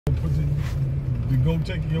To go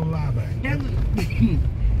take your lie back.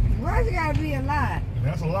 Why's it gotta be a lie?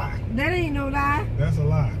 That's a lie. That ain't no lie. That's a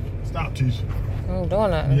lie. Stop, Tisha. I ain't doing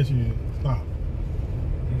nothing. Yes, you is. Stop.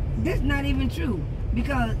 That's not even true.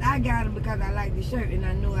 Because I got him because I like the shirt and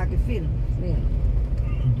I know I can fit him.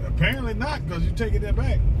 Yeah. Apparently not, because you taking that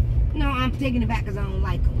back. No, I'm taking it back because I don't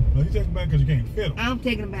like them. No, you take it back because you can't fit them. I'm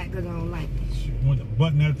taking it back because I don't like them. Shit, went to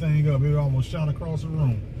button that thing up, it almost shot across the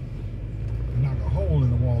room. Knock a hole in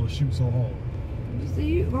the wall to shoot so hard. You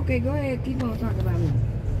see, okay, go ahead, keep on talking about me.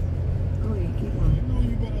 Go ahead, keep on. You know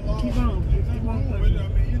you better lie. Keep on. There's nothing wrong with it. I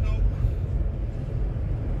mean, you know,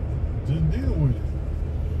 just deal with it.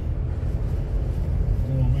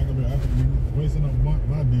 Going back up there, I could be wasting up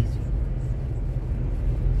my diesel.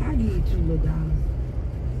 I'll give you $2 little.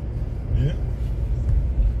 Yeah?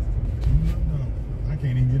 $2. I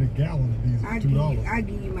can't even get a gallon of diesel for $2. I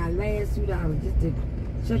give you my last $2 just to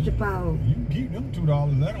shut your power. You can keep them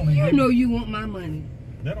 $2. That don't even You know you want my money.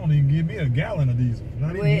 That don't even give me a gallon of diesel.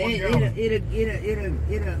 Not even 1 gallon.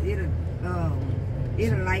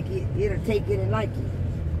 It'll like it. It'll take it and like it.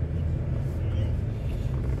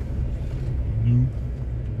 New